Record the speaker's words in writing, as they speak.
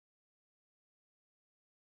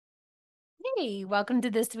Hey, welcome to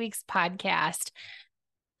this week's podcast.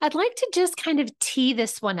 I'd like to just kind of tee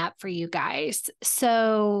this one up for you guys.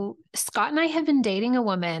 So, Scott and I have been dating a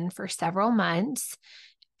woman for several months.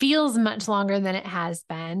 Feels much longer than it has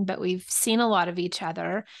been, but we've seen a lot of each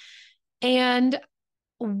other. And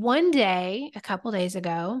one day, a couple days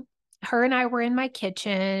ago, her and I were in my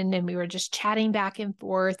kitchen and we were just chatting back and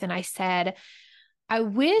forth. And I said, I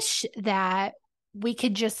wish that we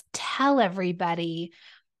could just tell everybody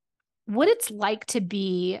what it's like to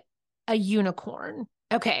be a unicorn.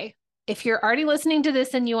 Okay. If you're already listening to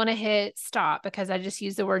this and you want to hit stop because I just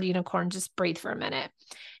used the word unicorn, just breathe for a minute.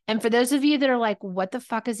 And for those of you that are like, what the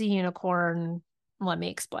fuck is a unicorn? Let me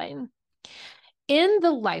explain. In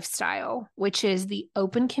the lifestyle, which is the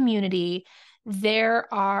open community,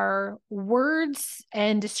 there are words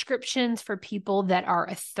and descriptions for people that are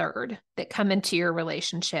a third that come into your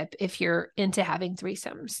relationship if you're into having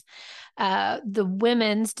threesomes. The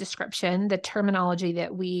women's description, the terminology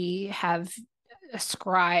that we have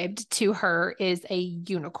ascribed to her is a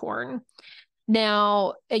unicorn.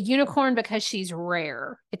 Now, a unicorn, because she's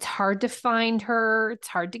rare, it's hard to find her, it's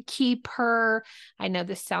hard to keep her. I know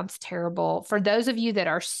this sounds terrible. For those of you that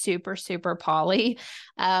are super, super poly,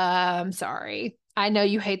 I'm sorry. I know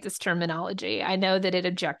you hate this terminology. I know that it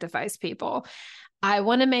objectifies people. I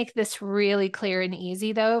want to make this really clear and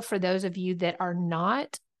easy, though, for those of you that are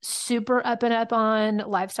not super up and up on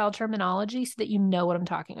lifestyle terminology so that you know what I'm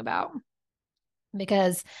talking about.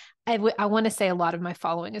 Because I want to say a lot of my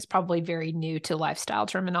following is probably very new to lifestyle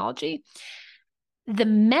terminology. The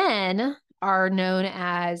men are known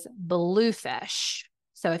as bluefish.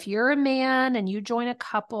 So if you're a man and you join a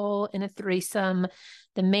couple in a threesome,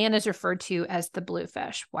 the man is referred to as the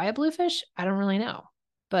bluefish. Why a bluefish? I don't really know,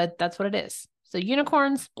 but that's what it is. So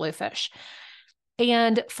unicorns, bluefish.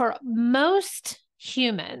 And for most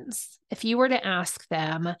humans, if you were to ask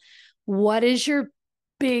them, what is your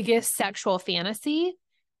biggest sexual fantasy?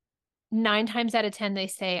 9 times out of 10, they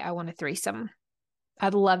say, I want a threesome.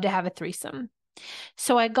 I'd love to have a threesome.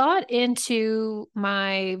 So I got into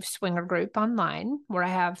my swinger group online where I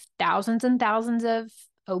have thousands and thousands of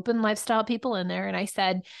open lifestyle people in there. And I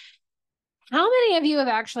said, how many of you have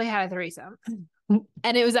actually had a threesome?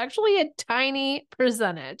 And it was actually a tiny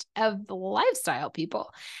percentage of the lifestyle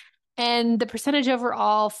people. And the percentage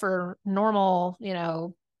overall for normal,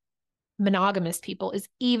 monogamous people is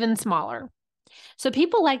even smaller. So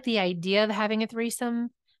people like the idea of having a threesome,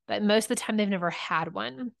 but most of the time they've never had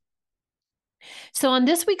one. So on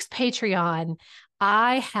this week's Patreon,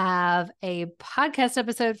 I have a podcast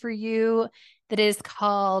episode for you that is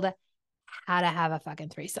called How to Have a Fucking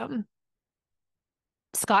Threesome.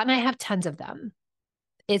 Scott and I have tons of them.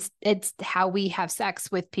 It's how we have sex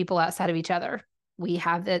with people outside of each other. We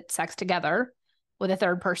have the sex together with a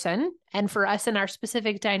third person. And for us in our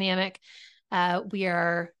specific dynamic, we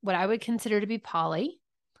are what I would consider to be poly.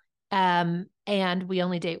 And we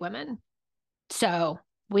only date women. So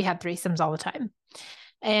we have threesomes all the time.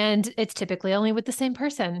 And it's typically only with the same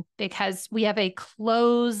person because we have a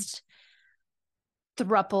closed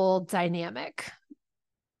throuple dynamic.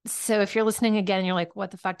 So if you're listening again, you're like,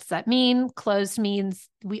 what the fuck does that mean? Closed means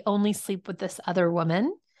we only sleep with this other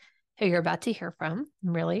woman who you're about to hear from.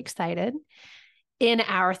 I'm really excited in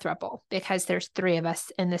our throuple because there's 3 of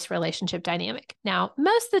us in this relationship dynamic. Now,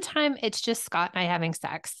 most of the time it's just Scott and I having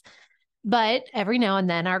sex, but every now and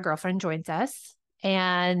then our girlfriend joins us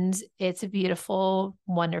and it's a beautiful,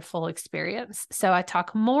 wonderful experience. So I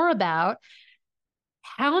talk more about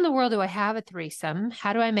how in the world do I have a threesome?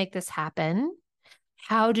 How do I make this happen?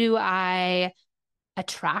 How do I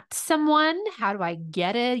attract someone? How do I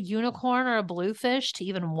get a unicorn or a bluefish to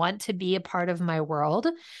even want to be a part of my world?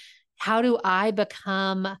 How do I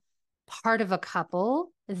become part of a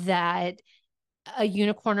couple that a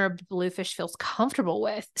unicorn or a bluefish feels comfortable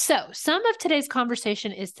with? So, some of today's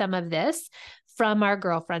conversation is some of this from our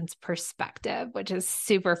girlfriend's perspective, which is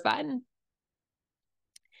super fun.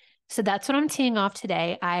 So, that's what I'm teeing off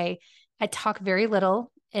today. I talk very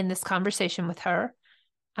little in this conversation with her.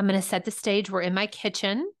 I'm going to set the stage. We're in my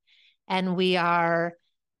kitchen and we are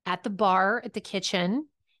at the bar at the kitchen.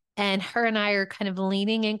 And her and I are kind of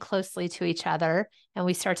leaning in closely to each other. And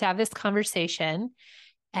we start to have this conversation.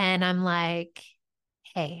 And I'm like,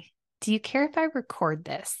 hey, do you care if I record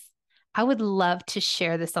this? I would love to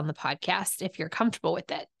share this on the podcast if you're comfortable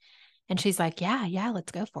with it. And she's like, yeah,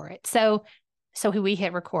 let's go for it. So we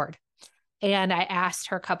hit record. And I asked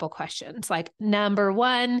her a couple questions like, number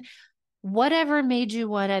one, whatever made you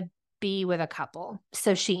want to be with a couple?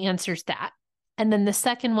 So she answers that. And then the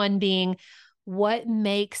second one being, what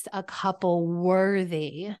makes a couple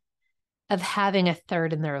worthy of having a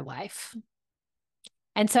third in their life?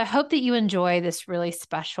 And so I hope that you enjoy this really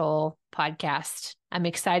special podcast. I'm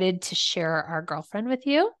excited to share our girlfriend with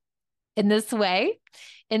you in this way,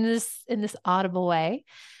 in this audible way.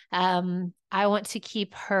 I want to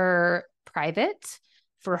keep her private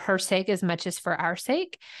for her sake as much as for our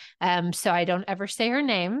sake. So I don't ever say her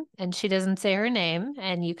name, and she doesn't say her name,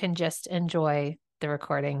 and you can just enjoy the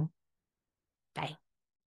recording. Bye.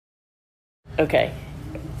 Okay.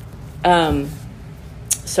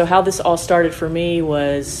 So how this all started for me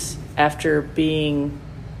was after being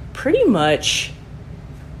pretty much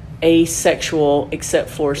asexual except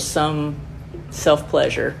for some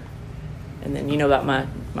self-pleasure. And then you know about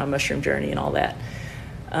my mushroom journey and all that.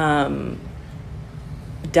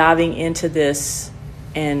 Diving into this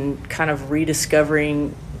and kind of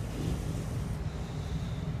rediscovering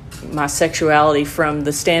my sexuality from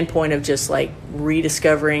the standpoint of just like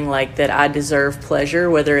rediscovering like that I deserve pleasure,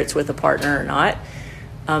 whether it's with a partner or not.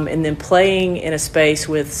 And then playing in a space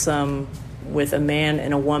with a man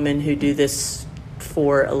and a woman who do this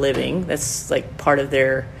for a living. That's like part of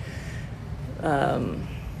their,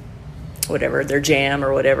 their jam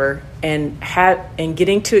or whatever. And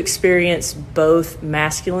getting to experience both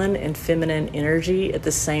masculine and feminine energy at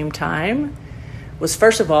the same time was,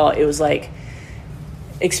 first of all, it was like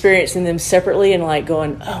experiencing them separately and like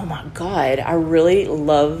going, oh my God, I really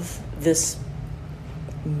love this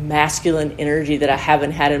masculine energy that I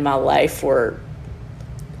haven't had in my life for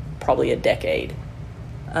probably a decade.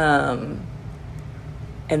 And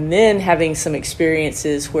then having some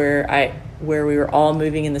experiences where we were all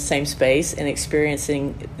moving in the same space and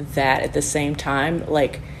experiencing that at the same time,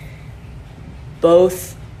 like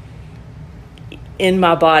both in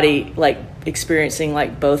my body, like experiencing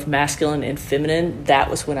like both masculine and feminine.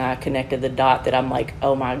 That was when I connected the dot that I'm like,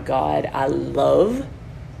 oh my God, I love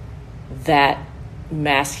that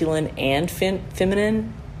masculine and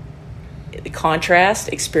feminine contrast.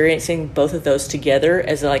 Experiencing both of those together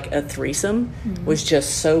as like a threesome was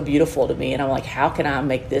just so beautiful to me. And I'm like, how can I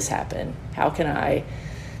make this happen? How can I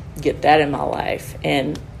get that in my life?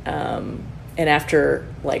 And after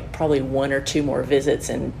like probably one or two more visits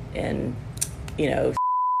and you know,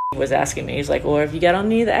 was asking me, he's like, well, have you got on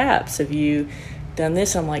any of the apps? Have you done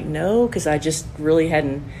this? I'm like, no, because I just really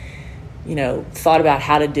hadn't, you know, thought about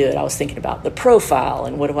how to do it. I was thinking about the profile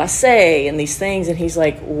and what do I say and these things. And he's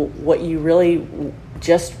like, what you really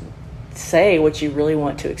just say what you really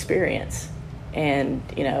want to experience. And,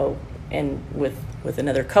 you know, and with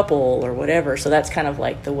another couple or whatever. So that's kind of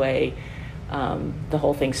like the way the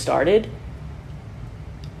whole thing started,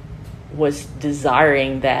 was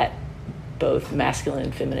desiring that both masculine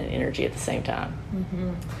and feminine energy at the same time.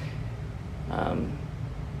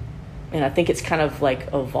 And I think it's kind of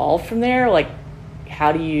like evolved from there. Like,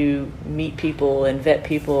 how do you meet people and vet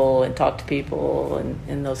people and talk to people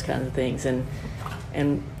and those kinds of things.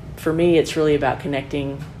 And for me, it's really about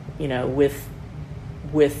connecting, you know, with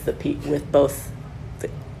both.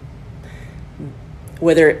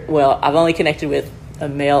 I've only connected with a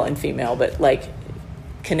male and female, but like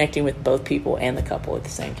connecting with both people and the couple at the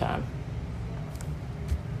same time.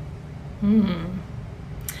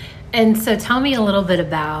 And so tell me a little bit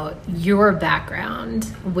about your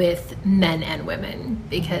background with men and women,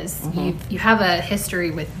 because you have a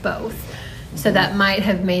history with both. So that might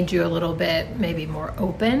have made you a little bit maybe more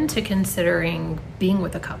open to considering being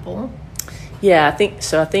with a couple. Yeah, I think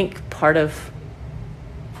so. I think part of,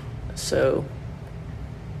 so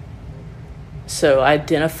I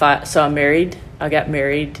got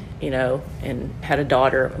married, you know, and had a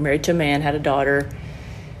daughter, married to a man, had a daughter,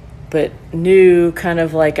 but knew kind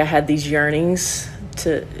of like I had these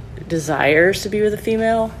desires to be with a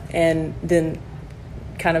female. And then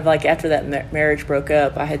kind of like after that marriage broke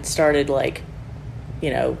up, I had started like,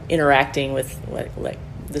 you know, interacting with like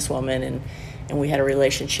this woman and we had a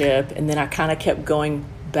relationship. And then I kind of kept going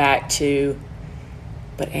back to,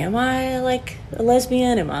 but am I like a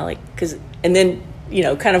lesbian? Am I like, and then, you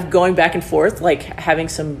know, kind of going back and forth, like having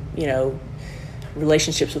some, you know,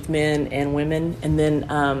 relationships with men and women. And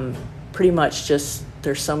then pretty much just,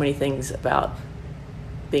 there's so many things about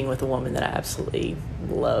being with a woman that I absolutely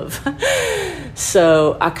love.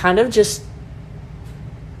 So I kind of just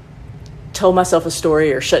told myself a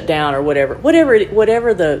story or shut down or whatever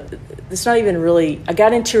it's not even really, I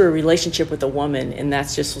got into a relationship with a woman and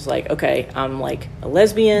that's just was like, okay, I'm like a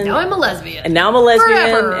lesbian. Now I'm a lesbian. And now I'm a lesbian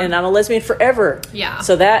forever. And I'm a lesbian forever. Yeah.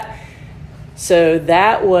 So that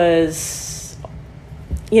was,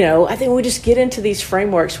 you know, I think we just get into these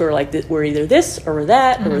frameworks where like we're either this or we're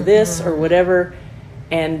that or this or whatever.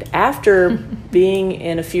 And after being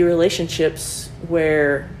in a few relationships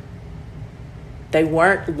where they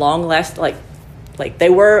weren't long lasting, like like they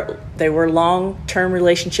were long-term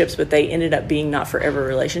relationships, but they ended up being not forever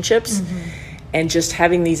relationships. And just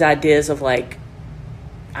having these ideas of like,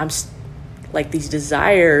 like these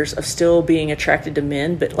desires of still being attracted to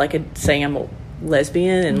men, but like saying I'm a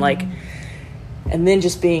lesbian, and like, and then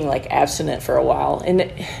just being like abstinent for a while.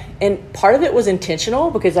 And part of it was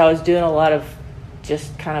intentional because I was doing a lot of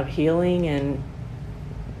just kind of healing and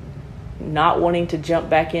not wanting to jump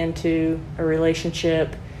back into a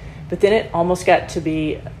relationship. But then it almost got to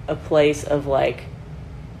be a place of like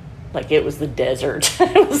it was the desert.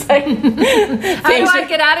 It was like, how do I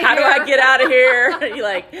get out of here? How do I get out of here? You're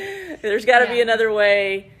like, there's got to be another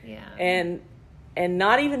way. Yeah. And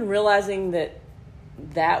not even realizing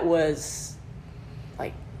that was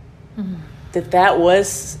like, that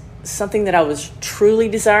was something that I was truly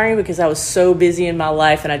desiring, because I was so busy in my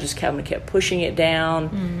life and I just kind of kept pushing it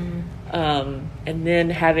down. And then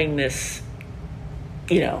having this,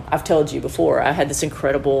 I've told you before, I had this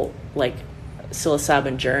incredible like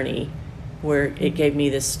psilocybin journey where it gave me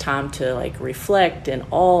this time to like reflect, and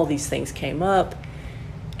all these things came up,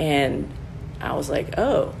 and I was like,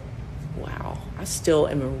 oh wow, I still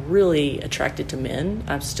am really attracted to men.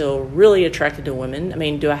 I'm still really attracted to women. I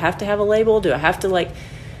mean, do I have to have a label? Do I have to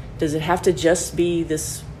does it have to just be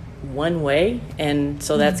this one way? And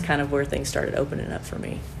so that's kind of where things started opening up for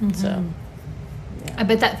me. So yeah. I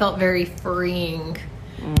bet that felt very freeing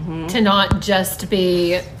to not just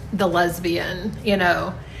be the lesbian,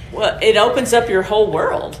 Well, it opens up your whole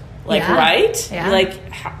world, right? Yeah.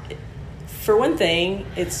 For one thing,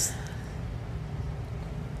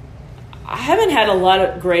 I haven't had a lot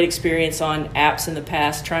of great experience on apps in the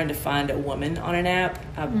past trying to find a woman on an app.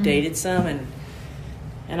 I've dated some, and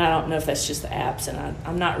I don't know if that's just the apps, and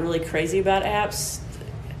I'm not really crazy about apps.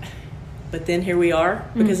 But then here we are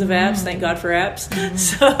because of apps. Thank God for apps.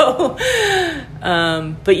 So,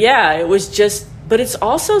 but yeah, it was just, but it's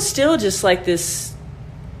also still just like this,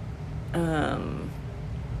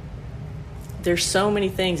 there's so many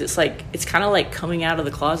things. It's like, it's kind of like coming out of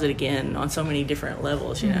the closet again on so many different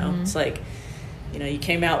levels, It's like, you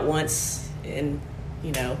came out once and,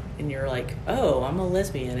 and you're like, oh, I'm a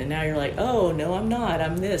lesbian. And now you're like, oh, no, I'm not.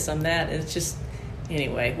 I'm this, I'm that. And it's just,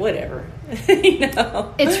 anyway, whatever.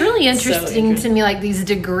 It's really interesting to me, like these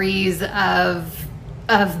degrees of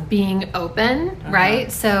being open,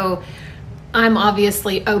 right? So I'm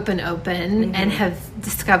obviously open and have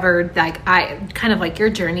discovered, like, I kind of like your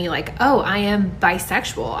journey, like, oh, I am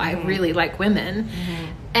bisexual. I really like women.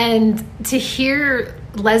 And to hear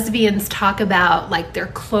lesbians talk about like their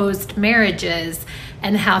closed marriages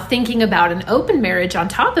and how thinking about an open marriage on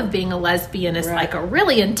top of being a lesbian is like a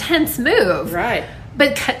really intense move. Right.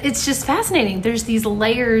 But it's just fascinating. There's these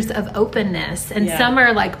layers of openness, and some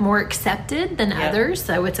are like more accepted than others.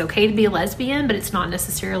 So it's okay to be a lesbian, but it's not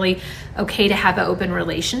necessarily okay to have an open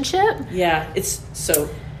relationship. Yeah,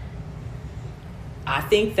 I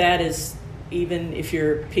think that is, even if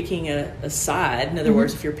you're picking a side, in other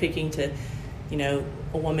words, if you're picking to,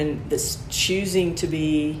 a woman that's choosing to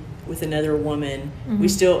be with another woman, we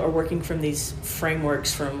still are working from these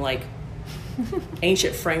frameworks from like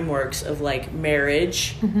ancient frameworks of like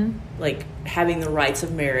marriage, like having the rights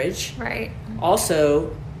of marriage, right?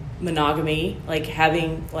 Also monogamy, like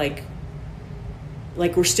having like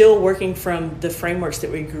we're still working from the frameworks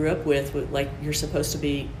that we grew up with like you're supposed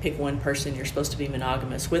to pick one person, you're supposed to be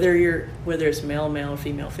monogamous, whether it's male,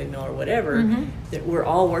 female, or whatever. That we're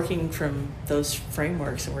all working from those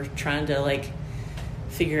frameworks, and we're trying to like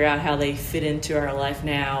figure out how they fit into our life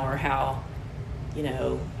now, or how,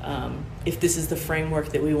 if this is the framework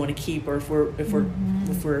that we want to keep, or if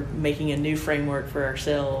we're making a new framework for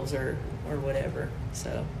ourselves, or whatever.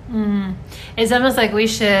 So it's almost like we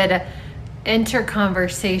should enter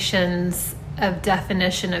conversations of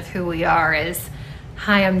definition of who we are as,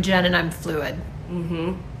 hi, I'm Jen and I'm fluid.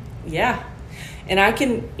 Yeah. And I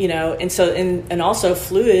can, and so, and also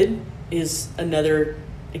fluid is another,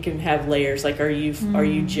 it can have layers. Like, are you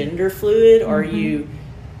gender fluid? Are you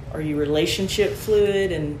relationship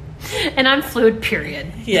fluid? And I'm fluid,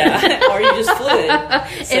 period. Yeah. Are you just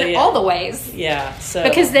fluid? So, in all the ways. Yeah. So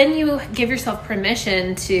because then you give yourself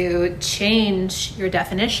permission to change your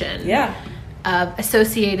definition. Yeah. Of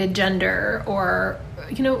associated gender, or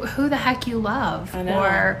who the heck you love. I know.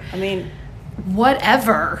 Or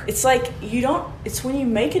whatever. It's like it's when you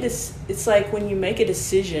make it's like when you make a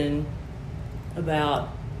decision about,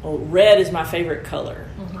 oh, red is my favorite color.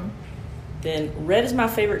 Then red is my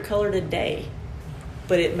favorite color today,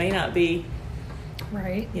 but it may not be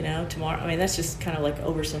right, tomorrow. I mean, that's just kind of like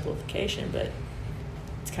oversimplification, but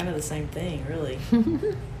it's kind of the same thing, really.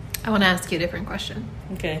 I want to ask you a different question.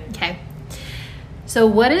 Okay. So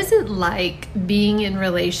what is it like being in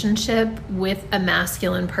relationship with a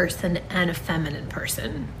masculine person and a feminine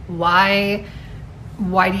person? Why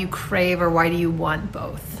do you crave or why do you want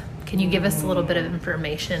both? Can you give us a little bit of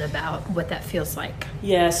information about what that feels like?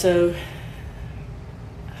 Yeah, so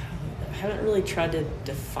I haven't really tried to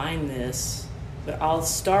define this, but I'll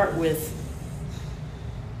start with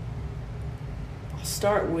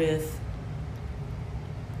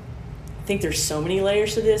I think there's so many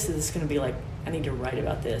layers to this that it's going to be like, I need to write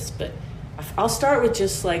about this, but I'll start with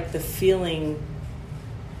just like the feeling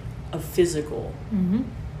of physical,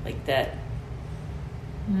 like that,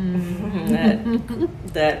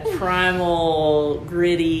 that primal,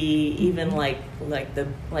 gritty, even like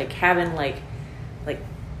having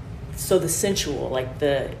so the sensual, like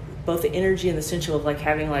both the energy and the sensual of like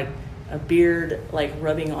having like a beard like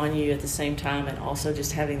rubbing on you at the same time, and also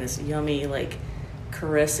just having this yummy like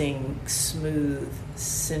caressing, smooth,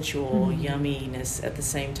 sensual yumminess at the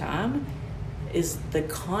same time, is the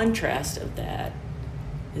contrast of that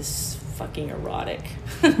is fucking erotic.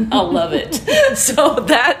 I love it. So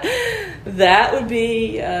that would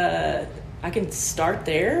be I can start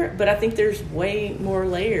there, but I think there's way more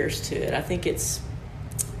layers to it. I think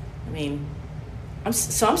I'm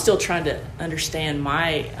still trying to understand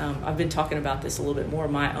I've been talking about this a little bit more,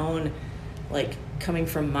 my own, like, coming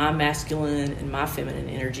from my masculine and my feminine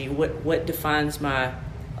energy. What defines my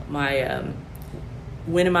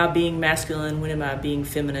when am I being masculine? When am I being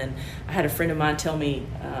feminine? I had a friend of mine tell me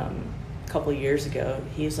a couple of years ago,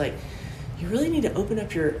 he was like, you really need to open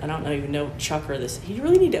up your, I don't even know chakra this, you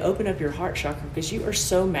really need to open up your heart chakra because you are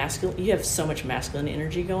so masculine. You have so much masculine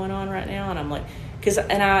energy going on right now. And I'm like,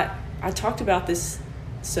 I talked about this.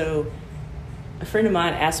 So a friend of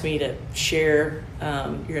mine asked me to share,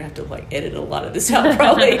 you're gonna have to like edit a lot of this out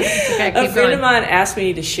probably. Okay, a friend of mine asked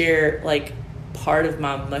me to share like part of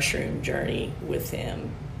my mushroom journey with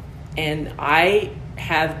him. And I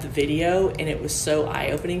have the video, and it was so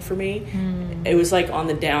eye-opening for me. It was like on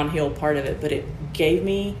the downhill part of it, but it gave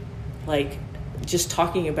me like just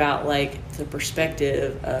talking about like the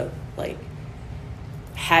perspective of like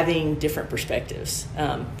having different perspectives.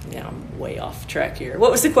 Now I'm way off track here.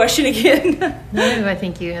 What was the question again? No, I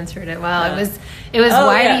think you answered it well. It was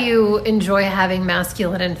why do you enjoy having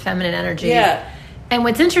masculine and feminine energy? Yeah. And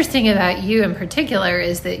what's interesting about you in particular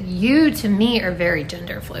is that you, to me, are very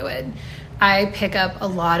gender fluid. I pick up a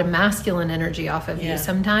lot of masculine energy off of you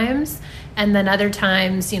sometimes. And then other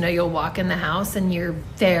times, you'll walk in the house and you're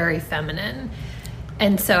very feminine.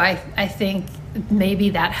 And so I think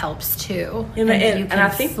maybe that helps too. And I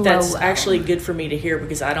think that's actually good for me to hear,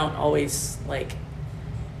 because I don't always like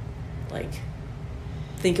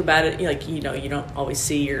think about it. Like, you don't always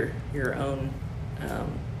see your own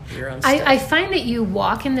stuff. I find that you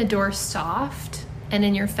walk in the door soft and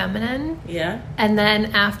in your feminine. Yeah. And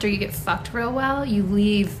then after you get fucked real well, you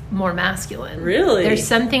leave more masculine. Really? There's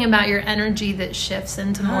something about your energy that shifts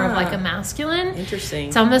into more of like a masculine. Interesting.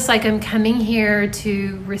 It's almost like I'm coming here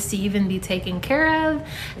to receive and be taken care of,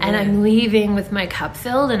 and I'm leaving with my cup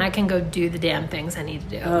filled, and I can go do the damn things I need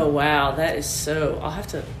to do. Oh, wow. That is so... I'll have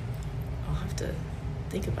to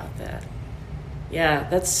think about that. Yeah,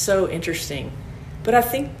 that's so interesting. But I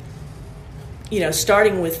think,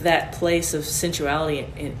 starting with that place of sensuality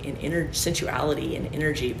and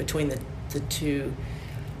energy between the two,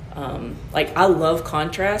 like, I love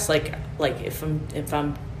contrast. Like if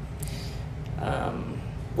I'm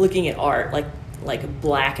looking at art, like a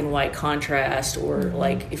black and white contrast, or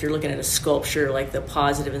like if you're looking at a sculpture, like the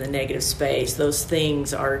positive and the negative space, those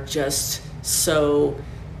things are just so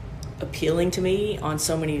appealing to me on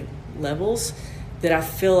so many levels that I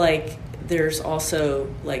feel like there's also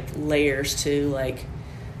like layers to like,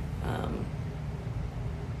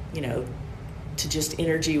 to just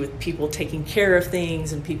energy with people taking care of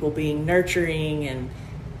things and people being nurturing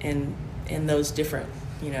and those different,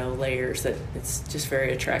 layers, that it's just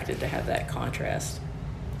very attractive to have that contrast.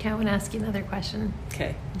 Okay, I want to ask you another question.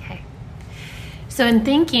 Okay. So in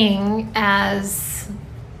thinking as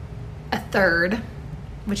a third,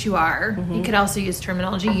 which you are, you could also use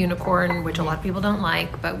terminology unicorn, which a lot of people don't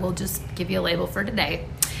like, but we'll just give you a label for today.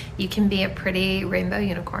 You can be a pretty rainbow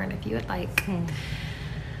unicorn if you would like.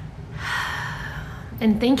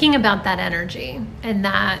 And thinking about that energy and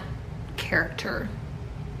that character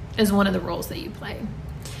is one of the roles that you play.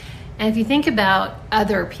 And if you think about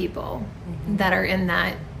other people that are in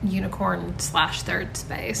that unicorn / third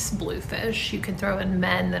space, bluefish, you can throw in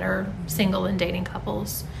men that are single and dating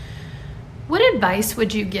couples. What advice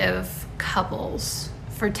would you give couples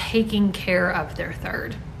for taking care of their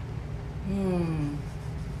third?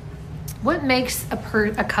 What makes a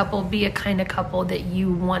couple be a kind of couple that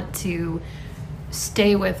you want to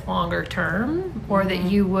stay with longer term, or that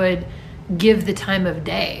you would give the time of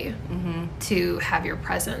day to have your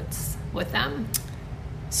presence with them?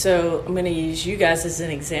 So I'm going to use you guys as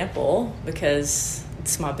an example because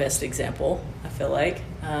it's my best example, I feel like.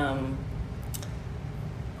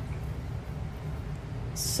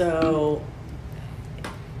 So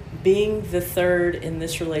being the third in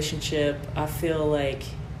this relationship, I feel like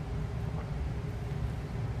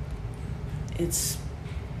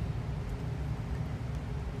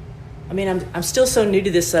I'm still so new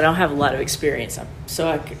to this that I don't have a lot of experience. So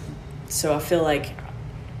I feel like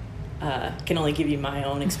I can only give you my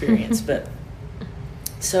own experience. But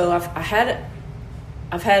so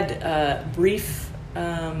I've had brief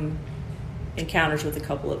encounters with a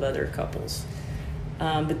couple of other couples.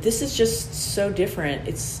 But this is just so different.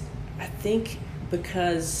 I think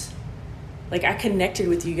because like I connected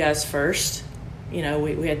with you guys first, we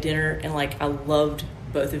had dinner and like I loved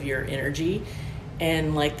both of your energy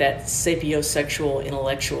and like that sapiosexual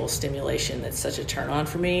intellectual stimulation that's such a turn on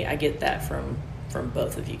for me. I get that from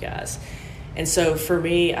both of you guys. And so for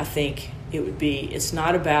me, I think it's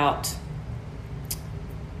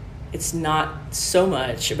not so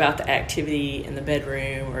much about the activity in the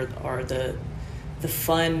bedroom or the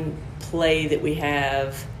fun play that we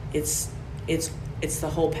have. It's the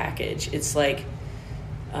whole package. It's like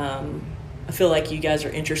I feel like you guys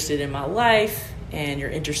are interested in my life and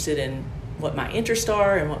you're interested in what my interests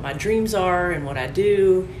are and what my dreams are and what I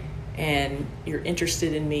do, and you're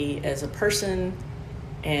interested in me as a person.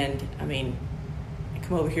 And I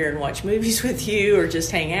come over here and watch movies with you or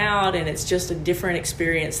just hang out, and it's just a different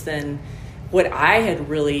experience than what I had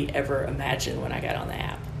really ever imagined when I got on the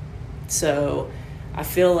app. So I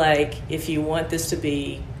feel like if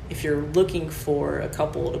you're looking for a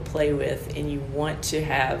couple to play with and you want to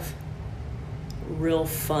have real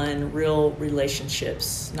fun, real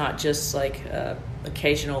relationships, not just like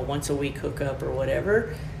occasional once a week hookup or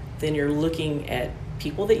whatever, then you're looking at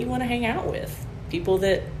people that you want to hang out with, people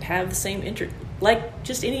that have the same interest, like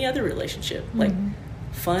just any other relationship, like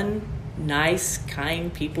fun, nice,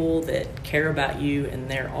 kind people that care about you, and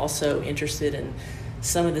they're also interested in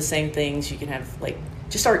some of the same things. You can have like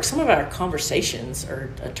some of our conversations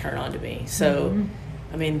are a turn on to me. So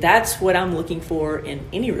that's what I'm looking for in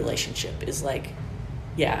any relationship, is like,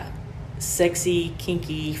 sexy,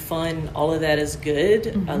 kinky, fun, all of that is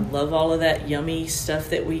good. I love all of that yummy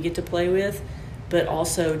stuff that we get to play with, but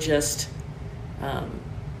also just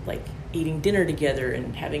like eating dinner together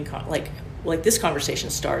and having like this conversation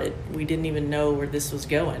started. We didn't even know where this was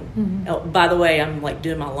going. Oh, by the way, I'm like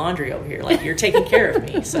doing my laundry over here. Like, you're taking care of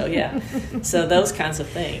me. So so those kinds of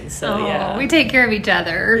things. So we take care of each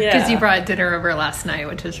other because you brought dinner over last night,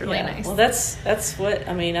 which was really nice. Well, that's what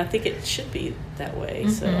I think it should be that way.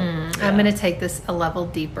 So I'm going to take this a level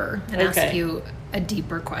deeper and ask you a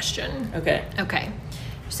deeper question. Okay.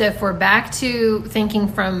 So if we're back to thinking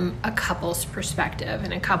from a couple's perspective,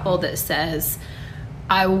 and a couple that says,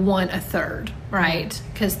 I want a third, right?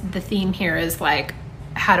 Because the theme here is like,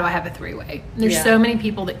 how do I have a three-way? There's so many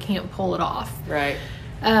people that can't pull it off. Right.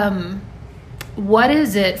 What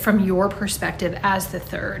is it from your perspective as the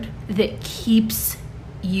third that keeps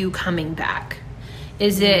you coming back?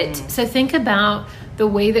 Is it, so think about the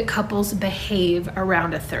way that couples behave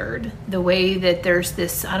around a third, the way that there's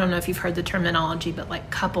this, I don't know if you've heard the terminology, but like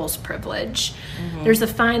couples privilege. There's a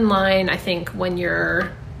fine line, I think, when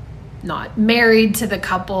you're not married to the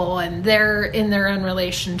couple and they're in their own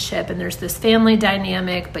relationship and there's this family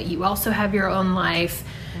dynamic, but you also have your own life.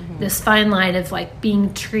 This fine line of like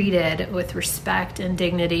being treated with respect and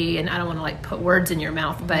dignity. And I don't want to like put words in your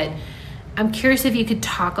mouth, but I'm curious if you could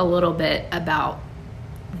talk a little bit about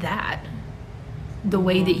that, the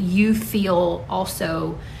way that you feel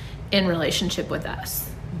also in relationship with us.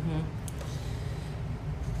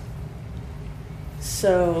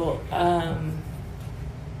 So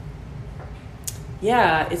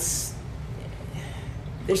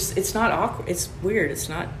it's not awkward. It's weird. It's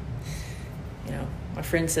not, my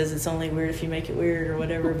friend says it's only weird if you make it weird or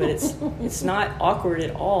whatever, but it's not awkward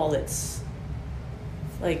at all. It's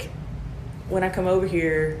like when I come over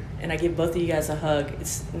here and I give both of you guys a hug,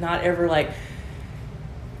 it's not ever like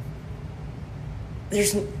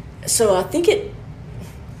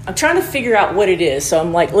I'm trying to figure out what it is. So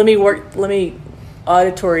I'm like, let me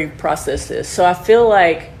auditory process this. So I feel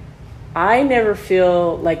like I never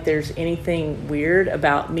feel like there's anything weird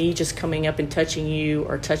about me just coming up and touching you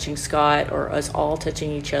or touching Scott or us all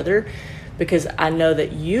touching each other, because I know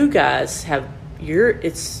that you guys you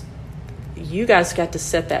guys got to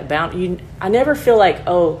set that boundary. I never feel like,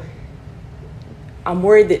 I'm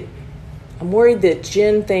worried that I'm worried that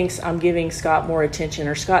Jen thinks I'm giving Scott more attention,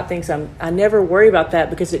 or Scott thinks I never worry about that,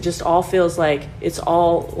 because it just all feels like it's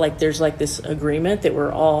all like there's like this agreement that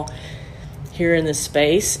we're all here in this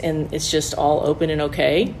space and it's just all open and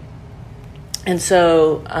okay. And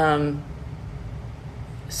so,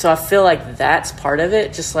 so I feel like that's part of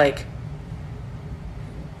it. Just like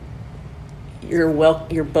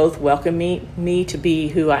you're both welcoming me to be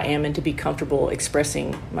who I am and to be comfortable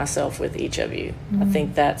expressing myself with each of you. I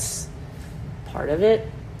think that's part of it.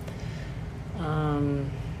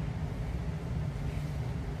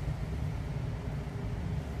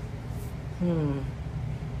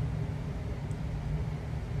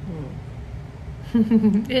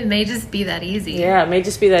 It may just be that easy. Yeah, it may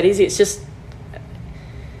just be that easy. It's just,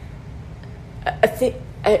 I think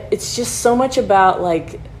it's just so much about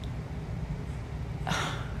like,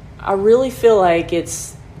 I really feel like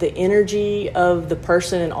it's the energy of the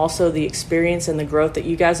person and also the experience and the growth that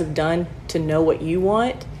you guys have done to know what you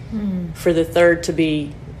want, for the third to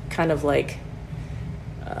be kind of like,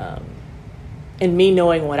 and me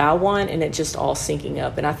knowing what I want and it just all syncing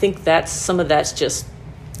up. And I think that's, some of that's just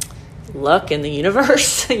luck in the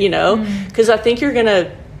universe, you know, because I think you're going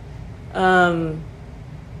to,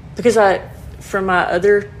 because from my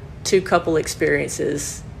other 2 couple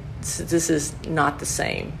experiences, this is not the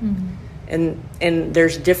same. And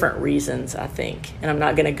there's different reasons, I think, and I'm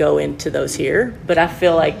not going to go into those here, but I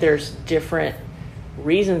feel like there's different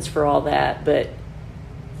reasons for all that. But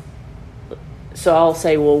so I'll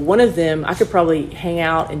say, well, one of them, I could probably hang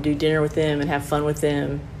out and do dinner with them and have fun with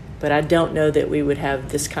them, but I don't know that we would have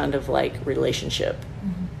this kind of like relationship.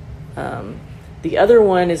 The other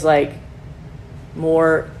one is like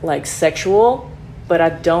more like sexual, but I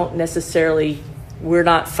don't necessarily, we're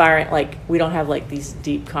not firing, like we don't have like these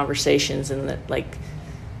deep conversations and like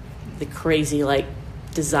the crazy like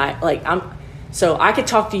desire. Like so I could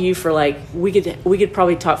talk to you for like, we could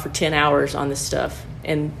probably talk for 10 hours on this stuff.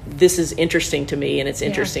 And this is interesting to me and it's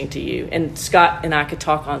interesting to you. And Scott and I could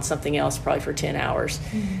talk on something else probably for 10 hours.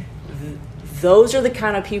 Those are the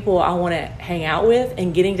kind of people I want to hang out with,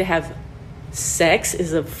 and getting to have sex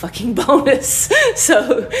is a fucking bonus.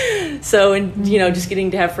 So, and you know, just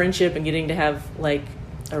getting to have friendship and getting to have like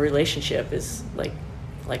a relationship is like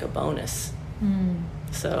a bonus.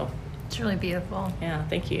 So it's really beautiful. Yeah.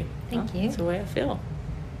 Thank you. Thank you. That's the way I feel.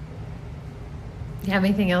 Do you have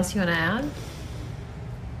anything else you want to add?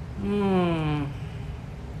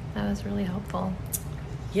 That was really helpful.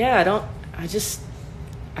 Yeah, I just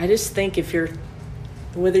think if you're,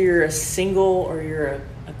 whether you're a single or you're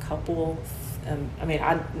a couple, I mean,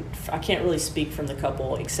 I can't really speak from the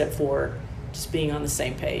couple except for just being on the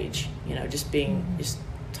same page, you know, just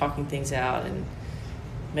talking things out and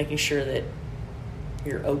making sure that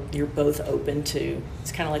you're both open to,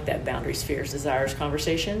 it's kind of like that boundaries, fears, desires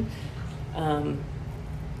conversation.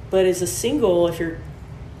 But as a single, if you're,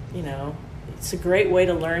 you know, it's a great way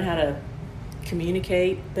to learn how to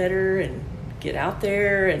communicate better and get out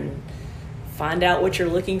there and find out what you're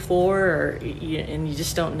looking for, and you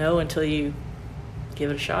just don't know until you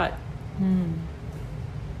give it a shot.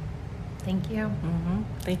 Thank you.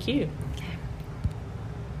 Thank you. Okay.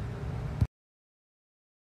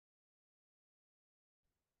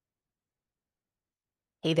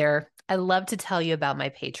 Hey there. I love to tell you about my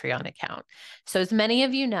Patreon account. So as many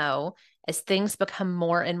of you know, as things become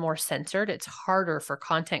more and more censored, it's harder for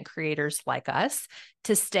content creators like us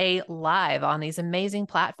to stay live on these amazing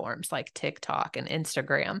platforms like TikTok and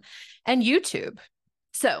Instagram and YouTube.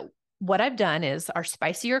 So what I've done is our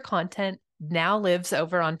spicier content now lives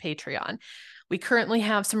over on Patreon. We currently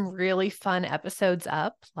have some really fun episodes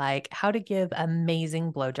up, like how to give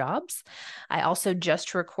amazing blowjobs. I also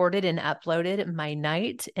just recorded and uploaded my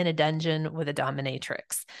night in a dungeon with a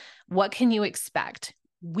dominatrix. What can you expect?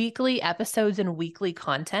 Weekly episodes and weekly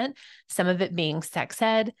content, some of it being sex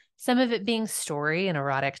ed, some of it being story and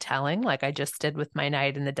erotic telling, like I just did with my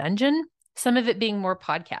night in the dungeon, some of it being more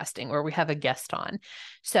podcasting where we have a guest on.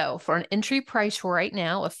 So for an entry price right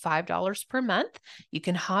now of $5 per month, you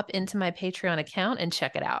can hop into my Patreon account and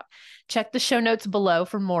check it out. Check the show notes below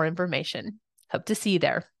for more information. Hope to see you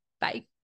there. Bye.